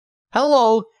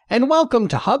Hello, and welcome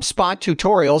to HubSpot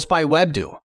Tutorials by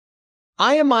Webdo.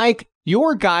 I am Mike,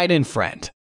 your guide and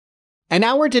friend. And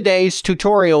our today's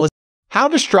tutorial is how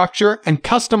to structure and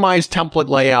customize template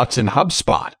layouts in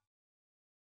HubSpot.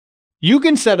 You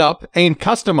can set up and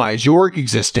customize your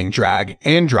existing drag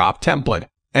and drop template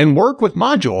and work with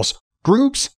modules,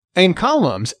 groups, and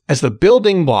columns as the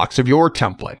building blocks of your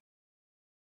template.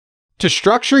 To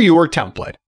structure your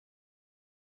template,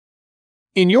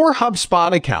 in your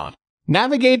HubSpot account,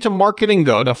 navigate to Marketing,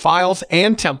 go to Files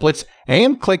and Templates,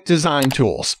 and click Design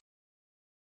Tools.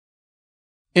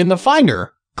 In the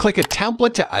Finder, click a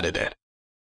template to edit it.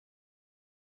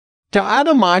 To add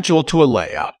a module to a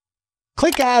layout,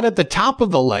 click Add at the top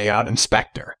of the Layout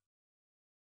Inspector.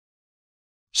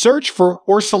 Search for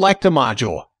or select a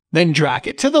module, then drag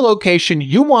it to the location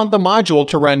you want the module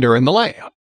to render in the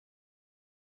layout.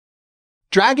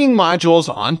 Dragging modules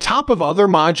on top of other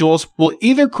modules will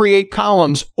either create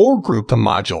columns or group the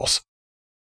modules.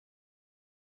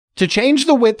 To change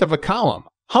the width of a column,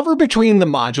 hover between the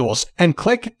modules and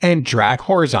click and drag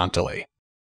horizontally.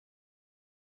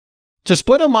 To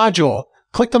split a module,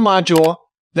 click the module,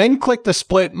 then click the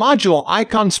Split Module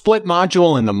icon Split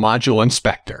Module in the Module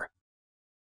Inspector.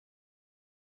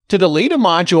 To delete a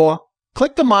module,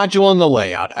 click the module in the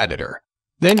Layout Editor.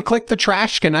 Then click the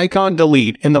trash can icon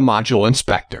Delete in the Module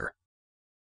Inspector.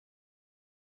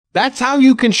 That's how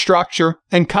you can structure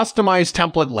and customize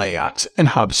template layouts in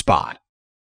HubSpot.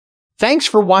 Thanks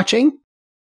for watching.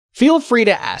 Feel free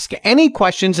to ask any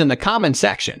questions in the comment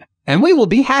section, and we will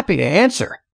be happy to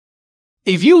answer.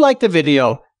 If you liked the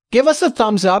video, give us a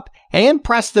thumbs up and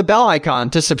press the bell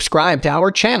icon to subscribe to our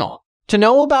channel. To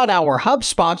know about our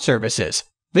HubSpot services,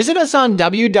 visit us on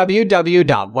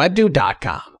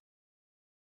www.webdo.com.